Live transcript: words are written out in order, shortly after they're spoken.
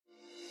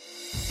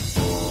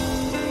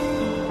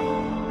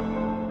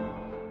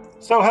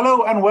So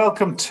hello and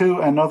welcome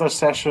to another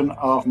session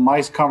of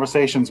MICE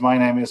Conversations. My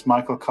name is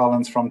Michael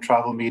Collins from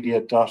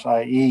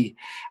travelmedia.ie.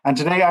 And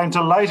today I'm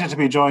delighted to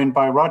be joined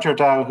by Roger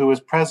Dow, who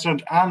is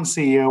President and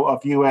CEO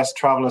of US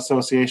Travel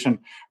Association.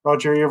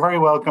 Roger, you're very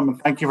welcome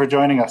and thank you for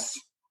joining us.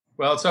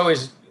 Well, it's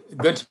always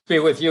good to be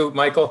with you,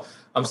 Michael.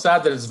 I'm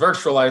sad that it's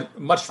virtual. I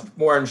much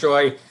more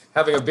enjoy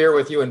having a beer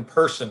with you in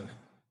person.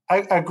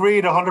 I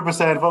agreed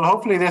 100%. Well,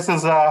 hopefully this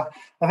is, I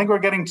think we're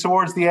getting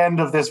towards the end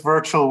of this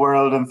virtual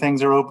world and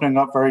things are opening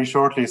up very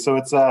shortly. So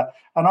it's an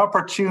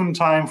opportune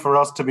time for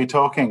us to be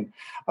talking.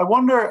 I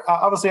wonder,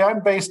 obviously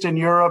I'm based in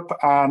Europe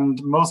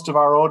and most of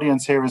our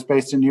audience here is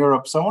based in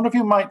Europe. So I wonder if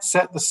you might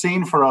set the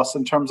scene for us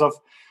in terms of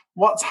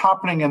what's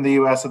happening in the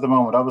US at the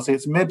moment. Obviously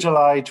it's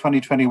mid-July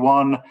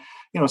 2021.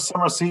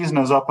 Summer season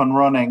is up and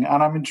running,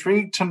 and I'm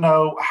intrigued to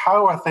know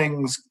how are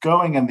things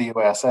going in the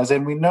US, as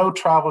in we know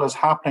travel is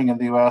happening in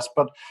the US,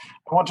 but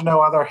I want to know,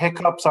 are there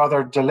hiccups, are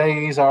there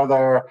delays, are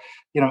there,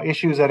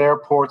 issues at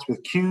airports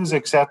with queues,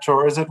 etc.,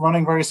 or is it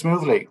running very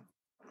smoothly?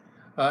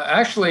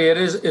 Actually,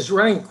 it's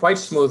running quite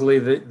smoothly.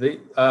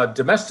 The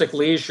domestic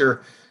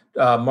leisure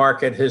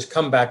market has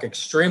come back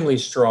extremely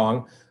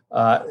strong.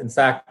 In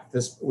fact,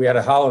 we had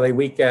a holiday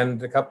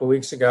weekend a couple of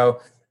weeks ago,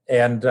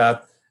 and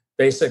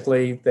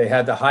basically, they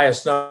had the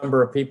highest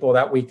number of people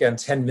that weekend,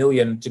 10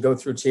 million, to go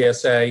through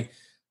TSA.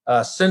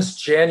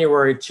 Since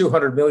January,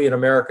 200 million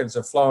Americans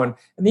have flown.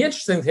 And the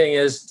interesting thing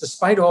is,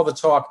 despite all the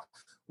talk,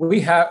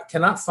 we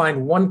cannot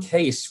find one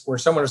case where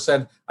someone has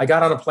said, I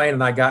got on a plane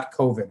and I got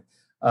COVID.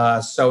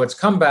 So it's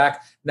come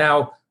back.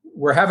 Now,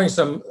 we're having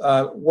some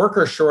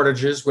worker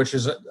shortages, which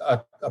is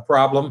a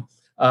problem,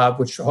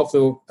 which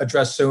hopefully we'll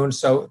address soon.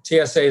 So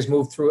TSA has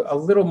moved through a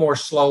little more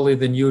slowly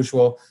than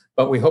usual,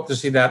 but we hope to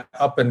see that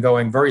up and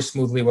going very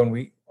smoothly when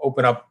we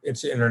open up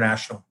into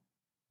international.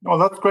 Well,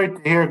 that's great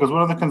to hear, because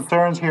one of the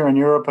concerns here in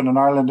Europe and in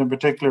Ireland in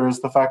particular is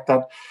the fact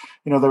that,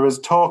 there is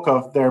talk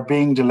of there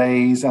being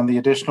delays and the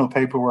additional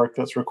paperwork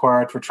that's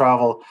required for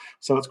travel.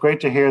 So it's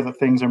great to hear that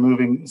things are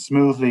moving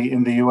smoothly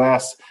in the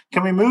US.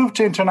 Can we move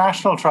to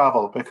international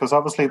travel? Because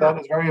obviously that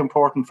is very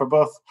important for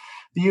both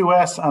the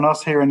US and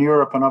us here in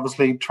Europe, and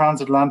obviously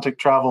transatlantic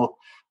travel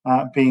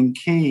being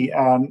key.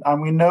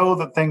 And we know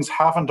that things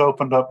haven't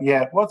opened up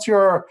yet. What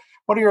are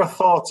your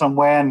thoughts on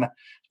when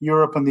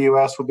Europe and the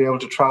US will be able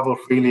to travel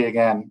freely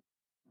again?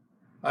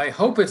 I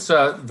hope it's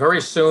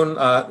very soon,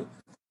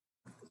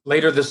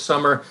 later this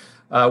summer.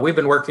 We've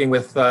been working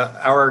with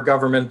our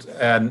government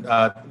and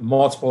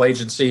multiple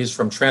agencies,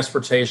 from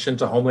transportation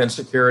to Homeland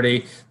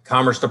Security,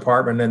 Commerce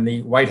Department, and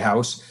the White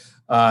House.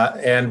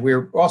 And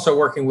we're also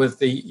working with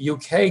the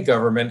UK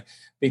government,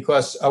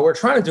 because we're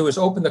trying to do is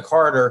open the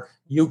corridor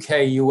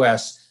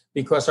UK-US,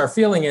 because our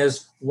feeling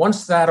is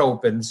once that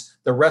opens,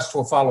 the rest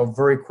will follow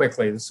very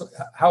quickly. That's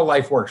how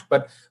life works.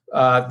 But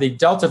the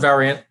Delta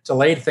variant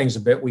delayed things a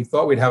bit. We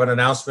thought we'd have an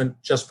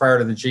announcement just prior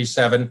to the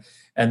G7,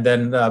 and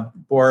then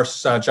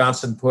Boris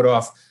Johnson put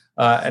off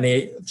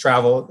any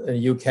travel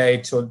in the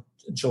UK till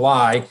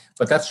July,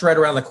 but that's right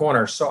around the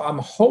corner. So I'm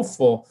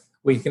hopeful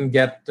we can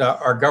get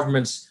our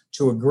governments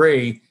to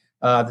agree.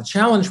 The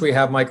challenge we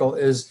have, Michael,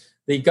 is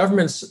the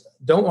governments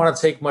don't want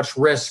to take much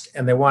risk,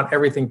 and they want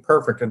everything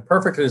perfect. And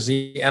perfect is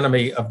the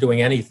enemy of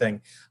doing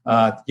anything.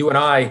 You and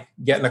I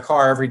get in a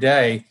car every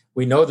day.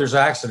 We know there's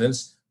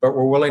accidents, but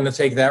we're willing to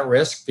take that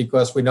risk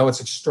because we know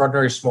it's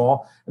extraordinarily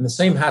small. And the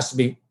same has to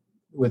be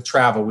with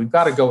travel. We've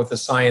got to go with the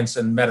science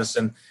and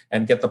medicine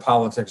and get the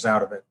politics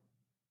out of it.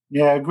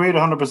 Yeah, agreed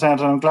 100%.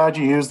 And I'm glad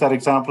you used that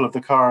example of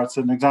the car. It's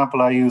an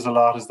example I use a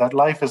lot, is that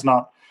life is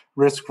not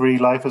risk-free,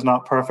 life is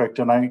not perfect.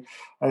 And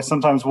I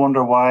sometimes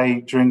wonder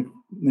why during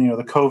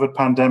the COVID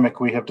pandemic,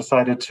 we have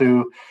decided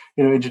to,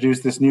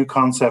 introduce this new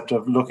concept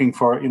of looking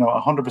for,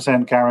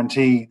 100%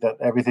 guarantee that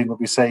everything will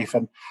be safe.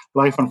 And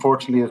life,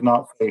 unfortunately, is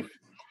not safe.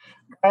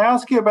 I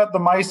ask you about the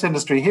MICE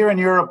industry. Here in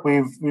Europe,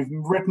 we've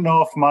written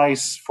off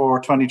MICE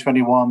for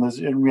 2021. There's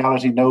in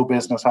reality no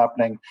business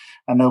happening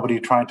and nobody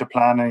trying to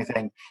plan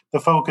anything. The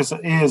focus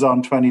is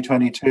on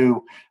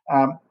 2022.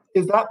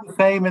 Is that the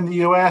same in the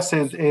US?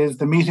 Is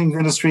the meetings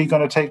industry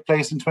going to take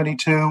place in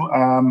 22?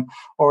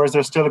 Or is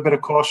there still a bit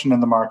of caution in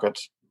the market?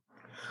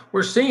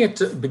 We're seeing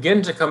it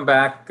begin to come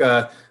back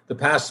the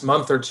past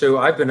month or two.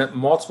 I've been at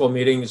multiple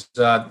meetings.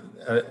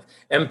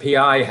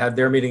 MPI had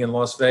their meeting in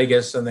Las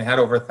Vegas, and they had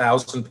over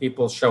 1,000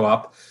 people show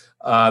up.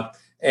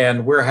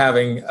 And we're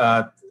having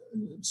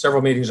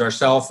several meetings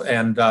ourselves.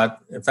 And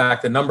in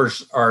fact, the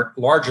numbers are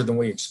larger than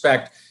we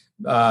expect.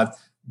 But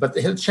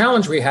the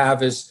challenge we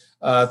have is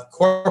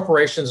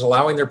corporations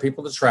allowing their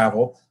people to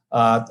travel,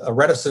 a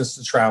reticence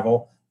to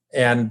travel,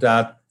 and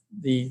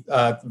the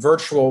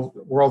virtual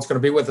world's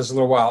going to be with us a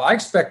little while. I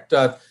expect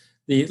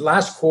the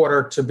last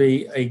quarter to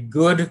be a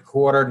good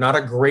quarter, not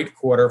a great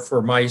quarter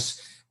for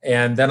MICE.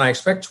 And then I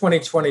expect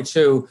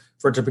 2022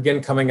 for it to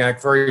begin coming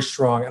back very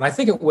strong. And I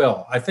think it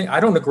will. I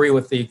don't agree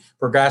with the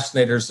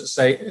procrastinators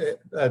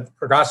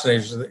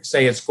that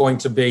say it's going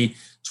to be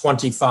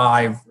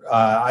 25.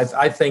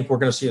 I think we're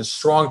going to see a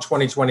strong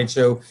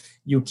 2022.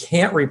 You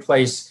can't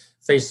replace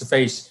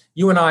face-to-face.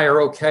 You and I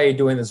are okay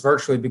doing this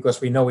virtually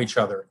because we know each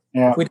other.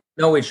 Yeah. If we didn't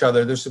know each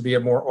other, this would be a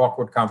more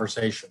awkward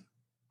conversation.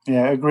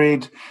 Yeah,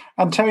 agreed.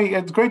 And Timmy,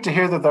 it's great to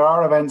hear that there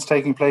are events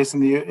taking place in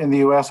the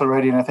US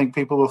already, and I think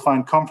people will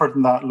find comfort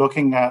in that,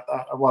 looking at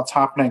what's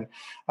happening.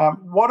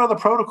 What are the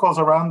protocols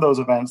around those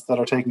events that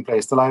are taking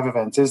place, the live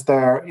events? Is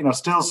there,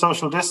 still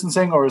social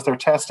distancing, or is there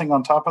testing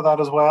on top of that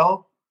as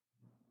well?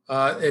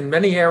 In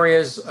many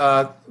areas,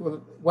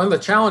 one of the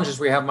challenges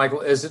we have,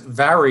 Michael, is it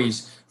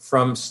varies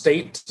from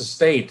state to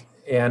state,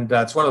 and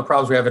it's one of the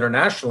problems we have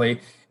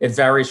internationally. It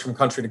varies from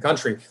country to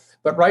country.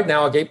 But right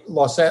now,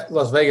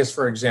 Las Vegas,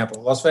 for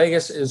example, Las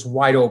Vegas is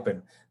wide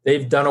open.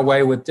 They've done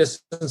away with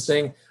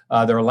distancing.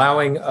 They're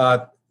allowing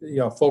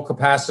full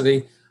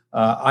capacity.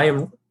 I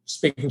am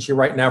speaking to you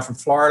right now from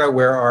Florida,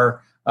 where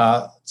our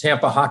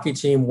Tampa hockey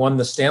team won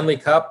the Stanley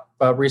Cup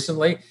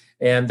recently,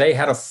 and they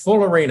had a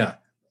full arena,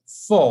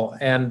 full.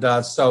 And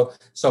so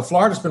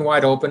Florida's been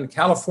wide open.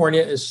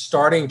 California is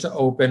starting to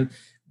open,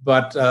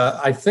 but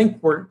I think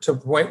we're to a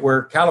point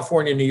where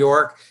California, New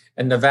York,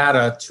 and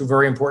Nevada, two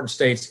very important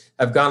states,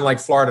 have gone like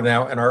Florida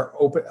now and are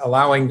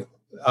allowing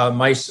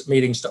MICE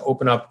meetings to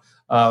open up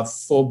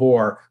full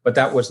bore. But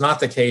that was not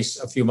the case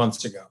a few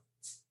months ago.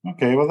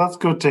 Okay, well, that's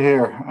good to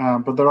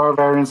hear. But there are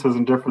variances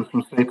and differences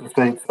from state to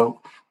state, so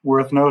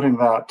worth noting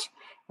that.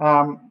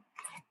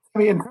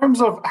 In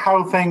terms of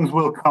how things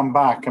will come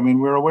back,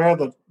 we're aware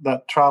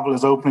that travel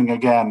is opening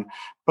again,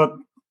 but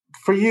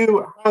for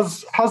you,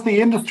 has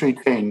the industry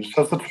changed?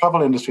 Has the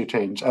travel industry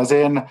changed? As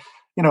in,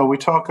 we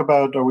talk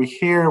about, or we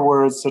hear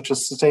words such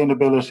as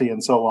sustainability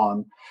and so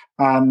on.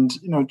 And,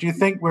 do you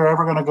think we're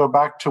ever going to go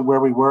back to where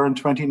we were in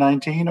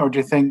 2019? Or do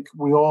you think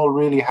we all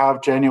really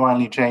have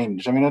genuinely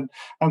changed? I'm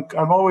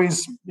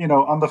always,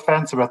 on the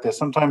fence about this.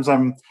 Sometimes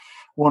I'm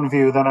one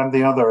view, then I'm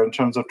the other, in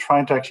terms of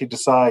trying to actually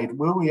decide,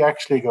 will we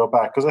actually go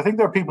back? Because I think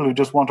there are people who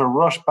just want to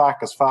rush back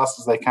as fast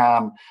as they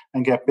can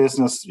and get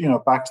business,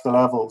 back to the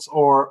levels.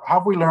 Or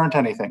have we learned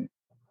anything?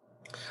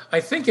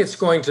 I think it's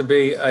going to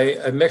be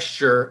a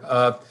mixture.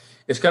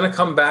 It's going to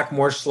come back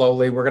more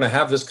slowly. We're going to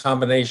have this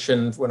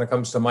combination when it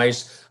comes to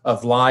MICE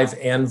of live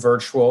and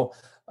virtual.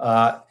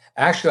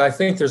 Actually, I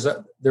think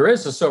there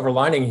is a silver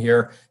lining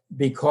here,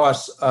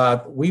 because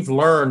we've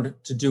learned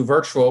to do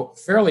virtual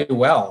fairly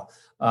well.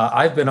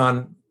 I've been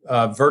on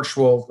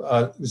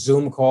virtual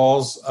Zoom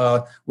calls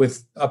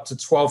with up to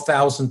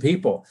 12,000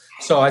 people.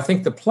 So I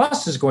think the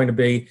plus is going to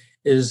be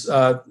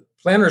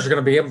planners are going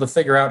to be able to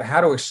figure out how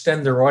to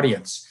extend their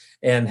audience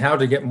and how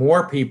to get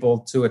more people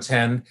to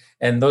attend.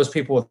 And those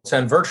people will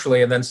attend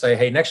virtually and then say,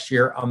 hey, next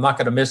year, I'm not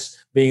going to miss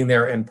being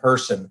there in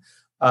person.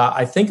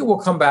 I think it will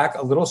come back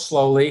a little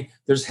slowly.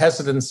 There's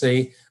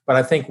hesitancy, but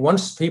I think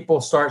once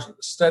people start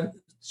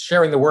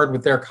sharing the word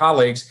with their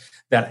colleagues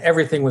that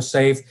everything was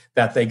safe,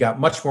 that they got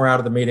much more out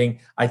of the meeting,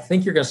 I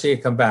think you're going to see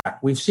it come back.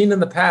 We've seen in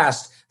the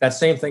past that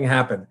same thing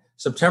happen.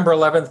 September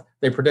 11th,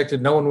 they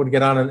predicted no one would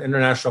get on an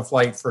international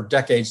flight for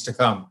decades to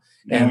come.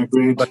 And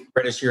the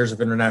greatest years of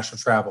international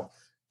travel.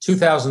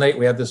 2008,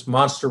 we had this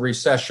monster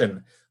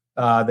recession.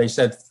 They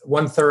said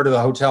 1/3 of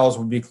the hotels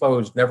would be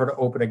closed, never to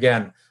open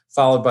again,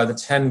 followed by the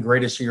 10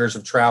 greatest years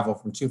of travel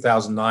from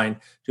 2009,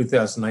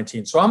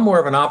 2019. So I'm more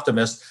of an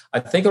optimist. I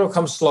think it'll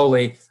come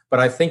slowly, but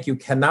I think you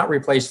cannot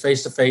replace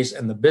face-to-face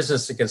and the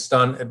business that gets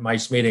done at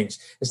MICE meetings.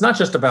 It's not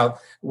just about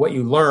what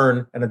you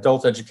learn in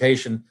adult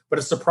education, but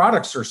it's the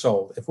products that are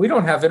sold. If we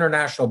don't have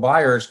international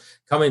buyers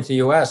coming to the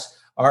U.S.,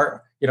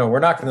 we're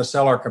not going to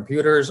sell our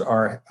computers,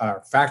 our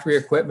factory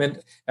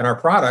equipment, and our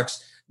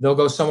products. They'll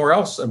go somewhere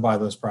else and buy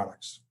those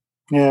products.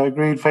 Yeah,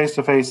 agreed.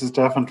 Face-to-face is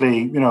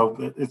definitely,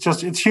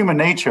 it's human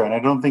nature. And I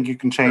don't think you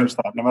can change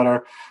that. No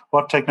matter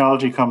what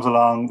technology comes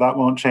along, that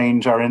won't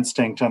change our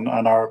instinct and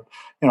our,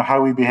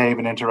 how we behave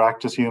and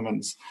interact as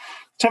humans.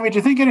 Timmy, do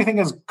you think anything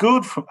as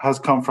good has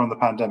come from the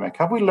pandemic?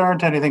 Have we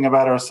learned anything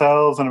about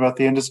ourselves and about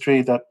the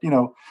industry that,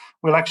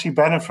 we'll actually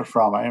benefit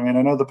from? I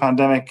know the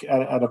pandemic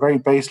at a very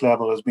base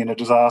level has been a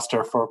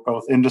disaster for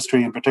both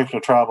industry, in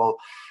particular travel,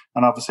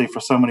 and obviously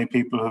for so many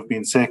people who've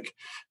been sick.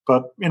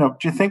 But, do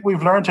you think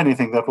we've learned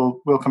anything that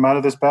will come out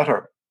of this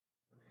better?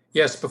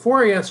 Yes.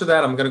 Before I answer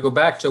that, I'm going to go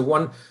back to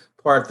one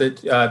part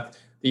that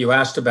you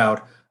asked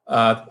about.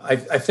 I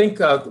think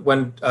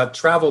when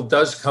travel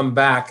does come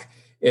back,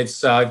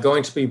 it's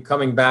going to be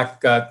coming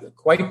back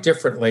quite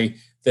differently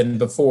than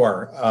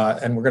before.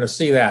 And we're going to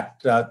see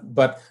that.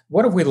 But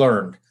what have we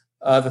learned?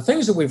 The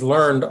things that we've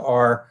learned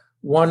are,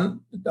 one,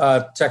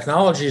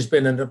 technology has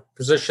been in a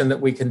position that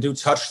we can do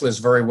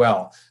touchless very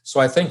well. So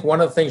I think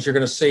one of the things you're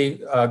going to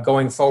see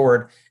going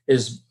forward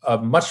is a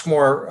much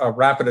more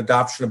rapid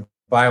adoption of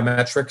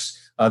biometrics.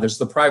 There's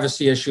the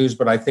privacy issues,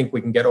 but I think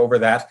we can get over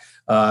that.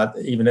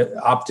 Even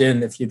opt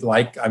in if you'd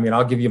like.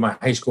 I'll give you my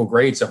high school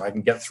grades if I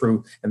can get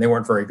through, and they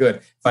weren't very good,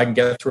 if I can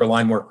get through a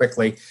line more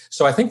quickly.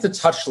 So I think the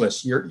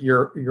touchless,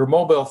 your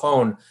mobile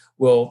phone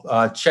will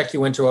check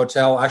you into a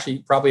hotel, actually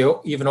probably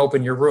even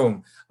open your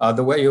room,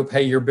 the way you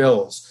pay your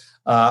bills.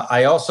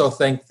 I also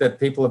think that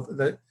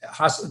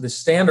the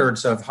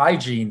standards of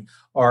hygiene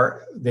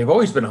they've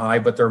always been high,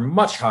 but they're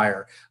much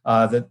higher.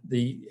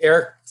 The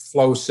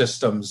airflow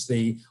systems,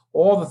 the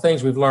all the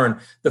things we've learned.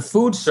 The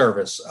food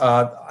service,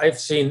 I've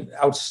seen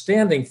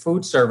outstanding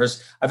food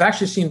service. I've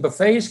actually seen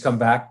buffets come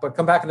back, but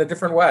come back in a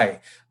different way,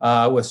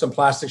 with some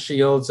plastic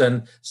shields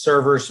and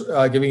servers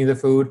giving you the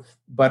food.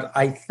 But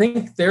I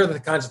think they're the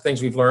kinds of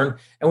things we've learned.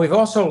 And we've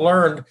also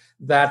learned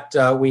that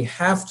we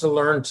have to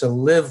learn to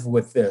live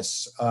with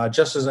this,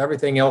 just as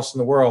everything else in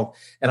the world.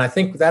 And I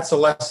think that's a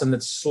lesson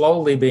that's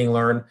slowly being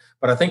learned.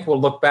 But I think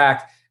we'll look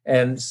back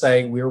and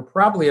say we were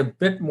probably a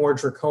bit more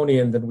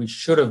draconian than we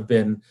should have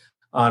been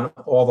on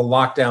all the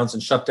lockdowns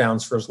and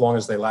shutdowns for as long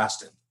as they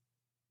lasted.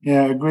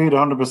 Yeah, agreed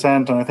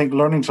 100%. And I think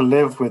learning to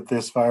live with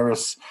this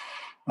virus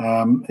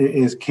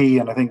is key.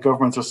 And I think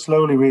governments are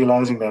slowly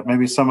realizing that,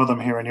 maybe some of them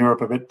here in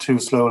Europe a bit too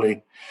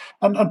slowly.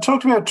 And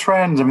talk to me about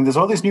trends. I mean, there's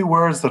all these new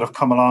words that have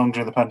come along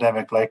during the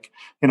pandemic, like,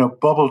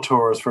 bubble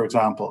tours, for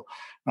example.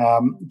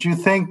 Do you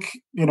think,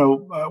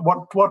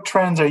 what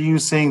trends are you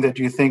seeing that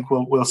you think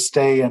will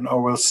stay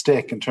or will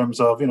stick in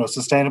terms of,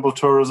 sustainable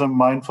tourism,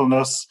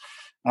 mindfulness?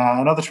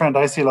 Another trend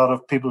I see a lot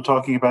of people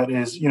talking about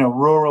is,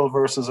 rural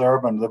versus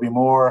urban. There'll be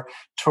more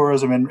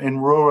tourism in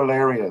rural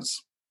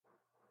areas.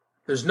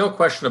 There's no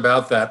question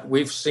about that.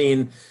 We've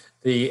seen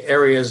the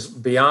areas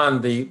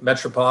beyond the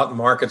metropolitan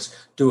markets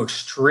do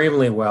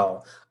extremely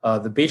well.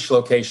 The beach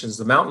locations,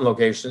 the mountain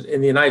locations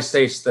in the United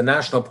States, the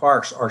national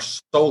parks are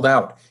sold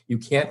out. You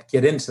can't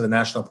get into the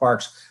national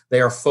parks.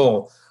 They are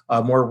full.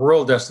 More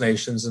rural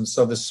destinations. And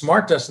so the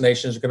smart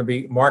destinations are going to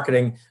be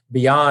marketing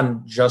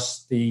beyond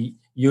just the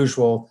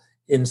usual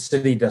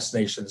in-city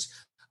destinations.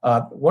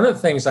 One of the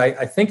things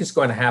I think is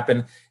going to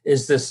happen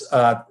is this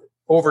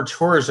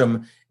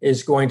over-tourism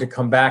is going to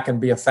come back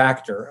and be a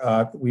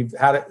factor. We've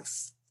had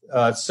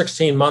it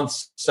 16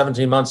 months,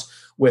 17 months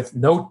with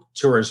no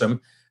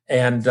tourism.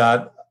 And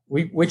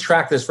we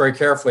track this very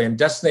carefully. And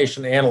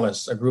Destination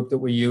Analysts, a group that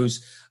we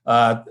use,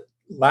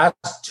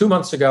 last 2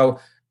 months ago,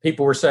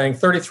 people were saying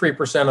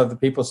 33% of the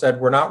people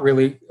said we're not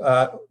really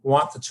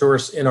want the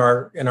tourists in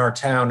our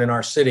town, in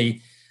our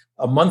city.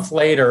 A month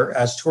later,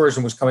 as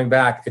tourism was coming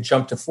back, it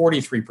jumped to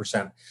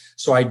 43%.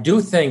 So I do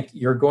think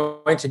you're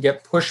going to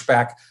get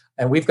pushback,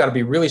 and we've got to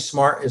be really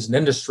smart as an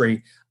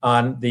industry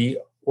on the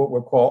what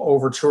we'll call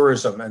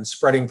over-tourism and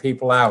spreading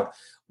people out.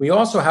 We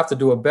also have to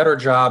do a better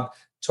job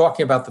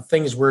talking about the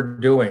things we're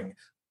doing.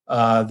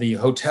 The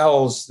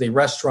hotels, the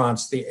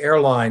restaurants, the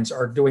airlines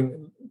are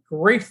doing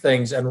great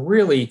things, and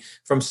really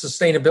from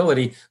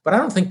sustainability, but I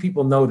don't think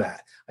people know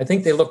that. I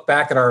think they look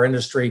back at our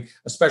industry,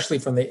 especially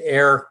from the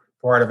air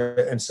part of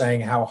it, and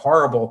saying how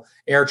horrible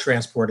air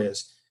transport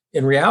is.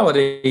 In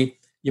reality,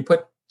 you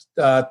put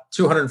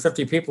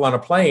 250 people on a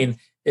plane,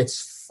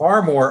 it's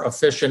far more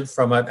efficient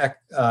from an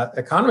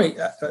economy,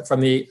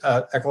 from the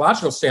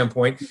ecological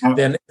standpoint,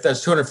 than if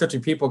those 250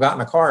 people got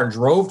in a car and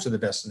drove to the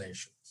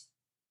destination.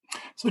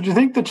 So do you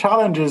think the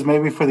challenge is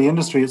maybe for the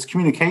industry, it's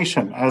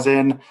communication, as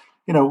in,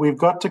 we've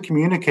got to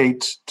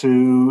communicate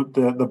to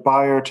the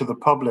buyer, to the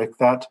public,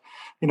 that,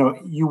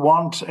 you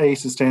want a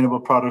sustainable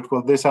product.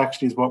 Well, this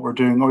actually is what we're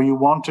doing. Or you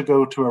want to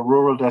go to a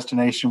rural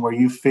destination where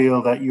you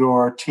feel that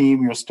your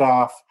team, your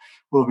staff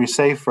will be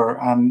safer.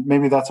 And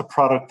maybe that's a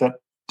product that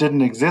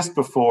didn't exist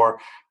before.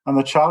 And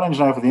the challenge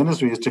now for the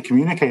industry is to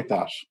communicate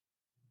that.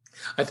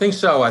 I think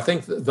so. I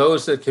think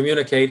those that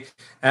communicate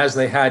as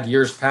they had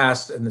years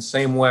past in the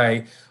same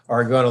way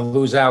are going to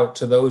lose out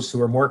to those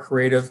who are more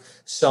creative,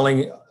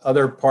 selling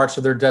other parts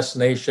of their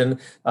destination,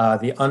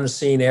 the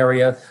unseen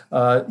area.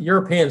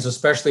 Europeans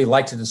especially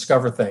like to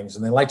discover things,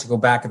 and they like to go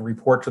back and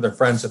report to their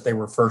friends that they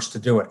were first to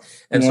do it.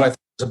 And so I think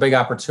it's a big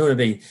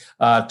opportunity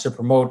to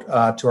promote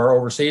to our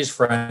overseas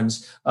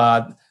friends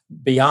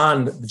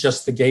beyond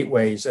just the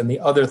gateways and the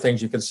other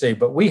things you can see.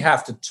 But we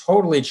have to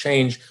totally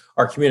change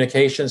our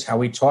communications, how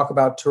we talk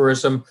about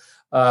tourism.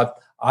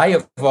 I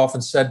have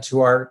often said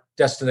to our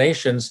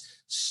destinations,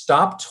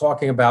 stop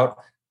talking about,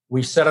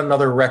 we set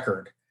another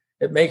record.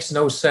 It makes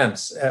no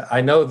sense. I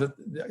know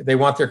that they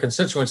want their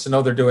constituents to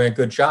know they're doing a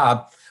good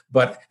job,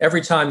 but every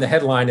time the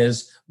headline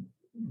is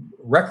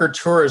record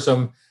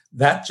tourism,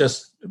 that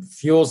just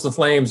fuels the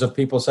flames of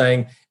people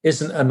saying,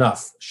 isn't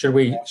enough. Should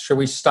we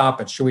stop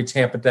it? Should we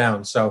tamp it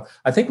down? So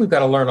I think we've got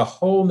to learn a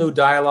whole new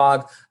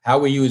dialogue, how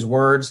we use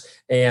words,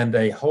 and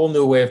a whole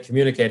new way of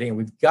communicating. And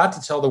we've got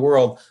to tell the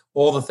world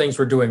all the things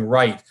we're doing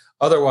right.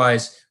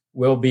 Otherwise,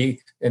 we'll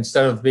be,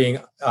 instead of being,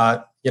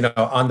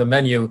 on the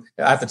menu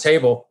at the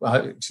table,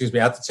 we're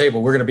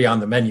going to be on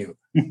the menu,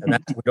 and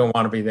we don't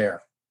want to be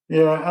there.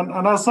 Yeah,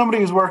 and as somebody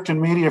who's worked in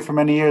media for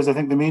many years, I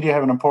think the media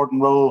have an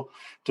important role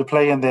to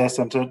play in this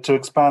and to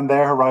expand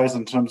their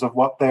horizon in terms of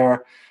what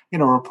they're,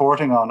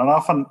 reporting on. And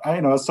often,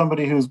 as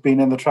somebody who's been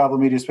in the travel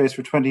media space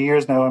for 20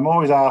 years now, I'm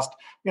always asked,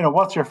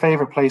 what's your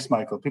favorite place,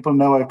 Michael? People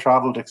know I've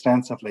traveled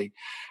extensively.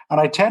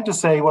 And I tend to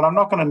say, well, I'm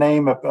not going to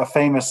name a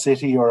famous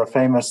city or a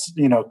famous,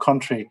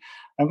 country.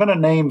 I'm going to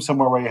name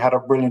somewhere where you had a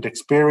brilliant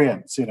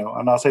experience, and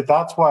I'll say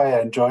that's why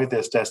I enjoyed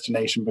this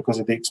destination, because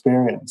of the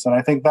experience. And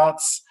I think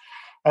that's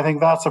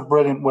a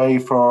brilliant way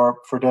for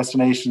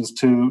destinations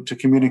to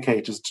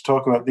communicate, is to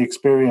talk about the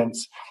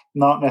experience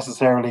not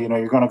necessarily,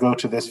 you're going to go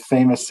to this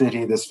famous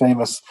city, this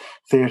famous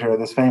theater,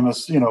 this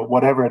famous,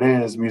 whatever it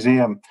is,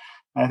 museum.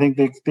 I think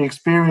the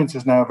experience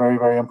is now very,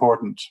 very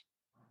important.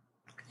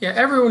 Yeah,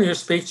 everyone you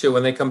speak to,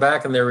 when they come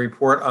back and they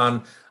report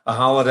on a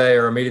holiday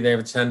or a meeting they've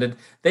attended,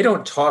 they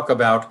don't talk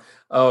about,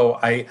 oh,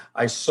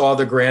 I saw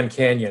the Grand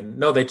Canyon.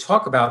 No, they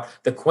talk about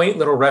the quaint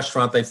little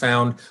restaurant they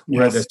found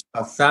where Yes. this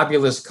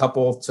fabulous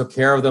couple took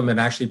care of them and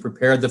actually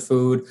prepared the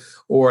food,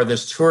 or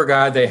this tour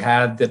guide they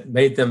had that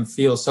made them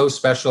feel so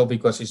special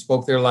because he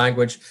spoke their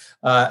language.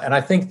 And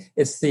I think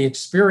it's the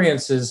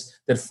experiences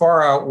that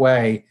far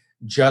outweigh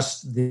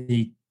just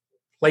the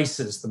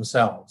places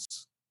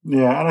themselves.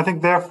 Yeah, and I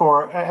think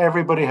therefore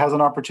everybody has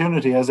an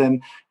opportunity, as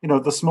in,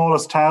 the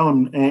smallest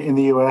town in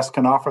the US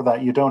can offer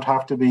that. You don't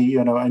have to be,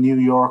 a New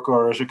York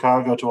or a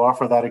Chicago to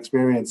offer that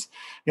experience.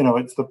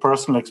 It's the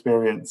personal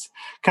experience.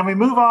 Can we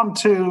move on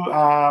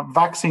to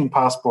vaccine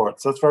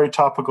passports? That's very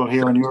topical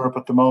here in Europe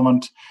at the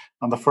moment.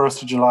 On the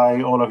 1st of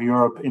July, all of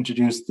Europe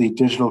introduced the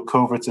digital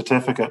COVID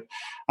certificate.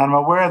 And I'm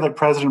aware that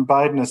President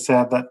Biden has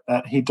said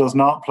that he does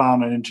not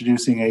plan on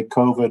introducing a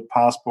COVID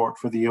passport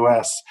for the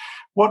US.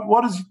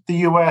 What does the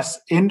US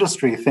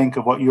industry think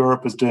of what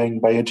Europe is doing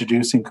by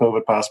introducing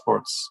COVID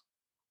passports?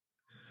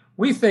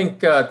 We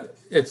think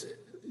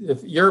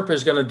if Europe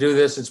is going to do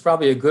this, it's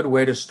probably a good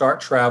way to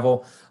start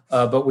travel.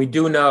 But we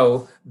do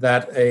know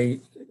that a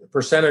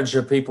percentage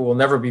of people will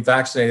never be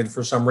vaccinated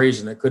for some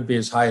reason. It could be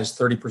as high as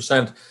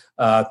 30%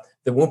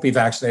 that won't be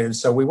vaccinated.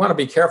 So we want to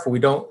be careful we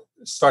don't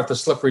start the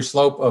slippery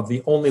slope of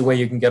the only way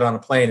you can get on a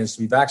plane is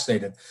to be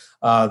vaccinated.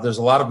 There's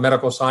a lot of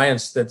medical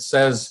science that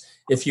says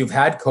if you've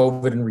had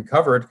COVID and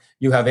recovered,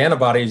 you have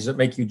antibodies that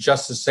make you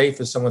just as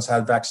safe as someone's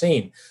had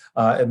vaccine.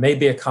 It may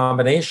be a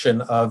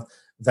combination of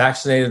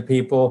vaccinated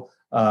people,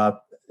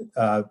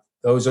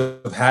 those who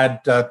have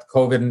had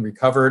COVID and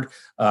recovered,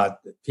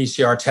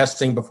 PCR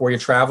testing before you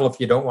travel if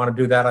you don't want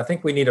to do that. I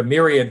think we need a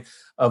myriad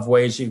of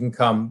ways you can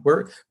come.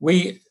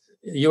 We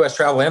U.S.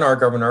 travel and our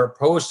government are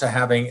opposed to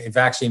having a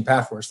vaccine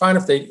passport. It's fine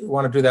if they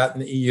want to do that in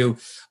the EU.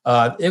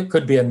 It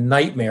could be a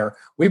nightmare.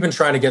 We've been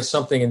trying to get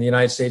something in the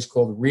United States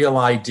called Real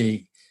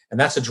ID, and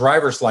that's a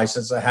driver's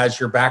license that has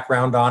your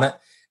background on it.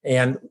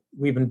 And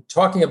we've been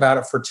talking about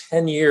it for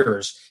 10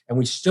 years, and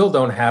we still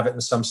don't have it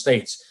in some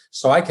states.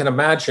 So I can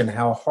imagine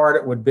how hard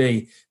it would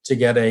be to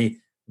get a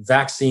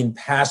vaccine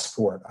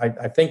passport.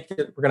 I think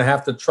we're going to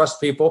have to trust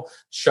people.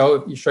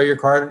 Show your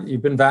card,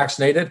 you've been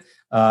vaccinated.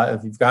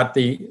 If you've got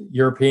the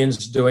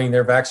Europeans doing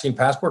their vaccine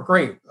passport,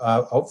 great.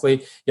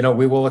 Hopefully,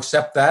 we will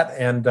accept that.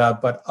 And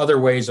but other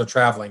ways of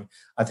traveling,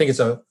 I think it's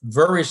a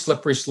very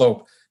slippery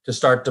slope to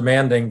start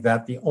demanding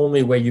that the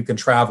only way you can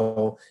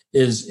travel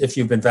is if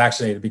you've been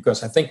vaccinated.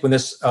 Because I think when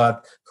this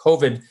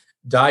COVID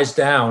dies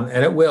down,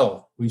 and it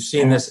will, we've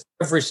seen this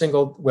every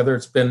single, whether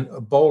it's been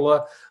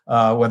Ebola,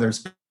 whether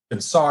it's been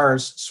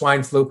SARS,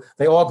 swine flu,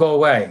 they all go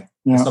away.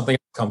 Yeah. Something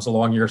comes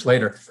along years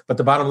later. But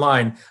the bottom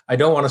line, I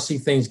don't want to see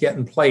things get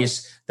in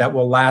place that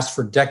will last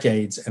for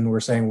decades. And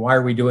we're saying, why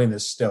are we doing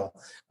this still?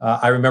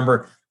 I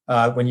remember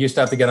when you used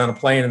to have to get on a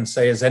plane and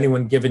say, has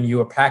anyone given you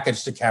a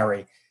package to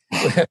carry?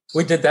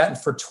 We did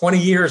that for 20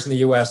 years in the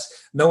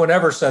U.S. No one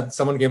ever said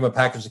someone gave them a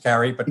package to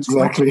carry, but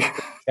exactly.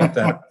 Kept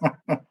that.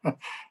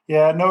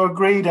 Yeah, no,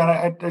 agreed.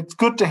 And it's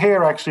good to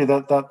hear, actually,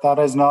 that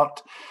is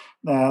not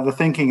the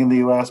thinking in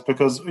the US,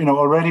 because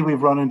already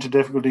we've run into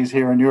difficulties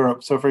here in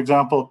Europe. So, for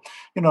example,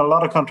 a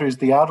lot of countries,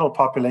 the adult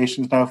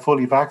population is now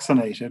fully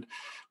vaccinated,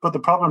 but the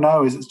problem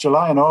now is it's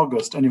July and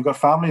August, and you've got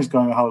families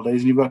going on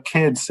holidays, and you've got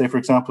kids, say for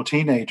example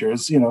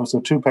teenagers, so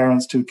 2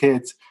 parents, 2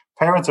 kids.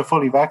 Parents are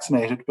fully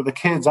vaccinated, but the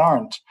kids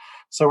aren't.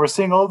 So we're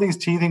seeing all these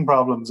teething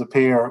problems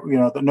appear,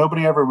 that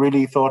nobody ever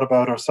really thought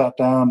about or sat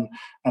down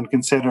and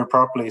considered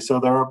properly. So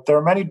there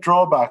are many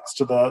drawbacks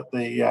to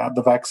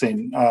the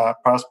vaccine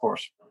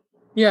passport.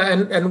 Yeah,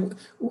 and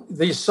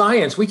the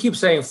science, we keep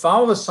saying,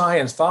 follow the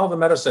science, follow the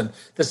medicine.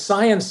 The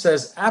science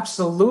says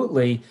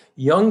absolutely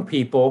young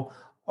people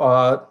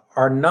are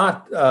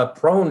not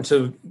prone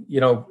to,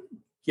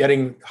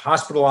 getting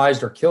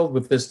hospitalized or killed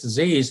with this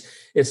disease.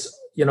 It's,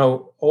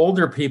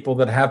 older people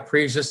that have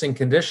pre-existing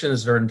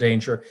conditions that are in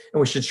danger. And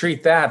we should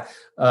treat that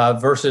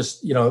versus,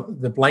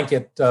 the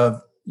blanket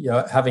of,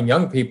 having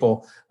young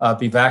people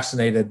be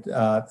vaccinated.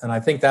 And I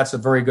think that's a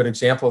very good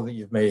example that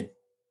you've made.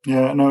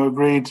 Yeah, no,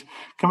 agreed.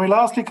 Can we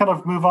lastly kind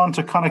of move on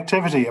to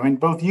connectivity? I mean,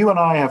 both you and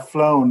I have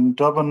flown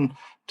Dublin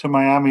to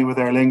Miami with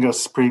Aer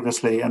Lingus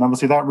previously, and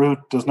obviously that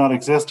route does not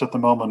exist at the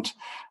moment.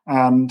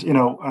 And,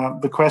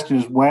 the question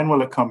is, when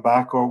will it come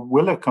back, or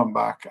will it come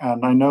back?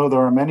 And I know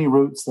there are many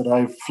routes that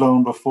I've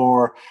flown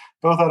before,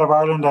 both out of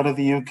Ireland, out of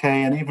the UK,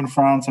 and even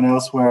France and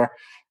elsewhere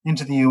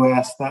into the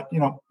US that,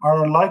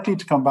 are unlikely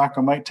to come back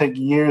or might take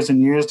years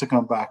and years to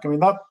come back. I mean,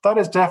 that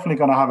is definitely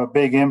going to have a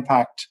big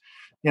impact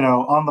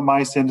on the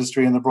MICE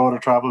industry and the broader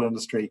travel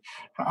industry.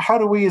 How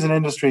do we as an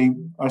industry,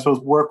 I suppose,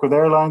 work with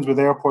airlines, with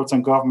airports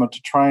and government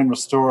to try and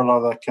restore a lot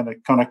of that kind of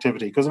connectivity?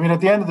 Because, at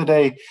the end of the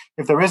day,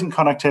 if there isn't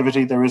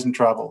connectivity, there isn't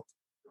travel.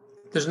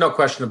 There's no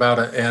question about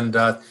it. And,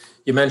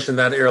 You mentioned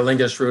that Aer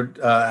Lingus route.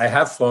 I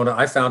have flown it.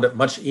 I found it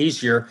much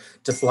easier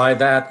to fly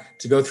that,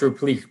 to go through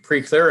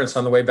pre-clearance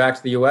on the way back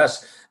to the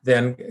U.S.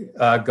 than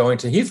going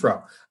to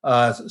Heathrow.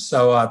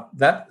 So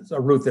that's a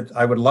route that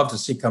I would love to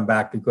see come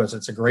back because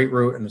it's a great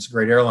route and it's a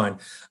great airline.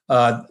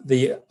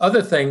 The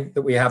other thing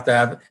that we have to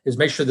have is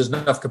make sure there's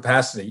enough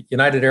capacity.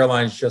 United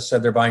Airlines just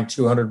said they're buying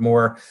 200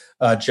 more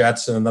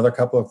jets and another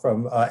couple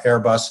from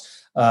Airbus.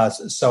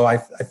 So I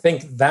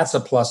think that's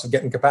a plus of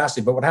getting capacity.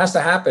 But what has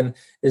to happen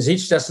is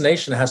each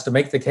destination has to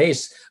make the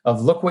case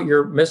of, look what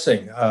you're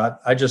missing.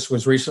 I just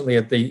was recently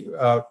at the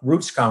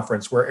Roots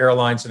conference where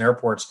airlines and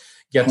airports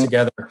get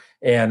together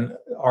and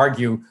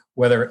argue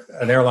whether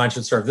an airline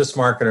should serve this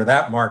market or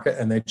that market,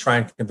 and they try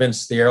and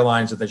convince the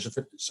airlines that they should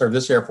serve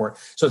this airport.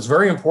 So it's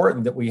very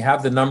important that we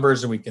have the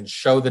numbers and we can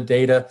show the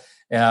data,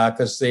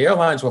 because the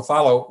airlines will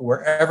follow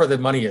wherever the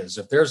money is.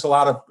 If there's a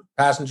lot of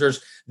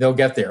passengers, they'll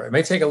get there. It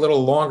may take a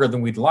little longer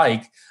than we'd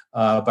like,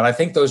 but I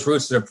think those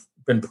routes that have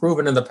been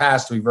proven in the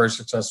past to be very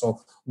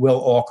successful will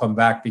all come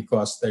back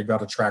because they've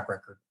got a track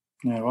record.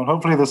 Yeah, well,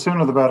 hopefully the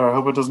sooner the better. I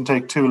hope it doesn't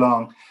take too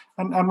long.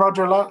 And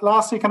Roger,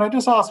 lastly, can I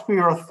just ask for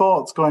your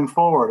thoughts going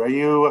forward? Are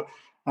you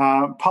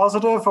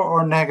positive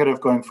or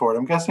negative going forward?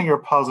 I'm guessing you're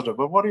positive,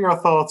 but what are your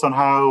thoughts on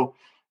how,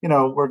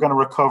 we're going to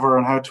recover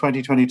and how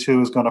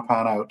 2022 is going to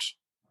pan out?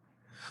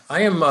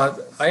 I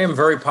am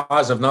very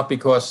positive, not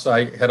because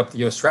I head up the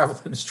U.S. travel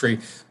industry,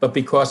 but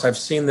because I've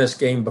seen this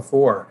game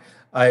before.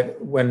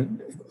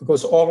 When it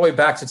goes all the way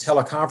back to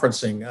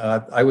teleconferencing,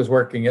 I was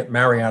working at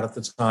Marriott at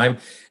the time,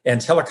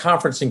 and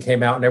teleconferencing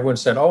came out, and everyone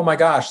said, "Oh my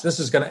gosh, this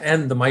is going to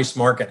end the MICE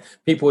market.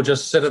 People would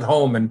just sit at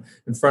home and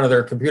in front of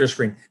their computer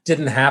screen."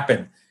 Didn't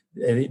happen.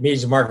 It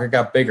means the market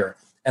got bigger,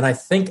 and I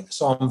think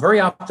so. I'm very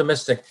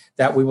optimistic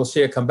that we will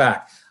see it come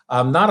back.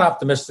 I'm not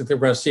optimistic that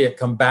we're going to see it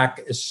come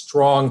back as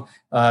strong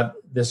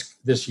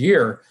this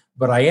year.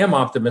 But I am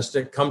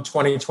optimistic. Come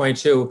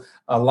 2022,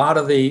 a lot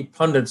of the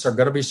pundits are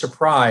going to be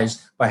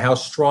surprised by how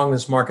strong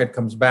this market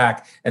comes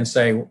back and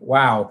say,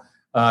 wow,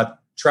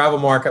 travel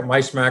market,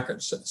 MICE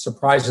market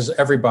surprises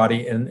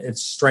everybody in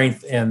its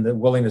strength and the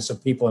willingness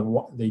of people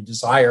and the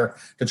desire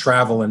to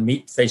travel and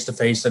meet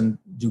face-to-face and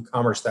do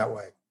commerce that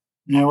way.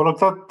 Yeah, well,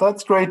 look,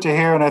 that's great to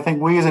hear. And I think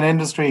we as an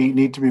industry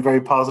need to be very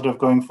positive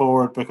going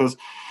forward because,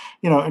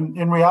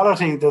 in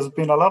reality, there's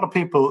been a lot of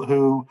people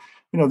who,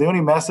 the only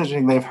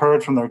messaging they've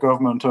heard from their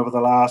government over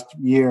the last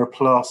year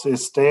plus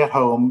is stay at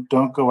home,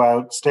 don't go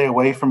out, stay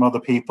away from other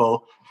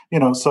people,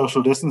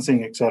 social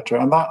distancing,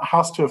 etc. And that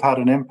has to have had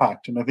an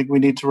impact. And I think we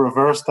need to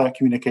reverse that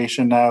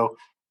communication now,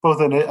 both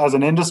as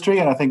an industry,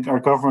 and I think our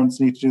governments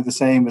need to do the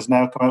same, is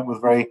now come out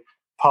with very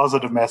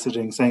positive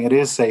messaging saying it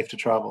is safe to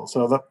travel.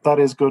 So that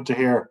is good to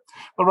hear.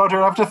 Well,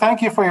 Roger, I have to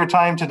thank you for your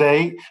time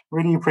today.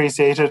 Really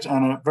appreciate it,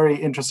 and a very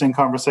interesting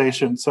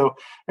conversation. So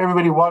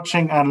everybody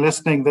watching and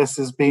listening, this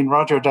has been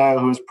Roger Dow,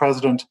 who is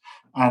President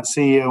and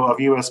CEO of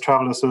US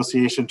Travel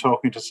Association,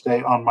 talking to us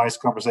today on MICE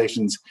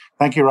Conversations.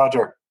 Thank you,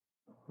 Roger.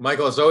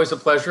 Michael, it's always a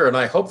pleasure, and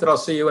I hope that I'll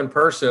see you in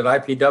person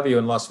at IPW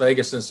in Las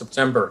Vegas in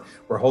September.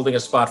 We're holding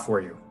a spot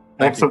for you.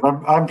 Thank you.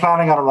 I'm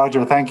planning on it,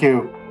 Roger. Thank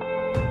you.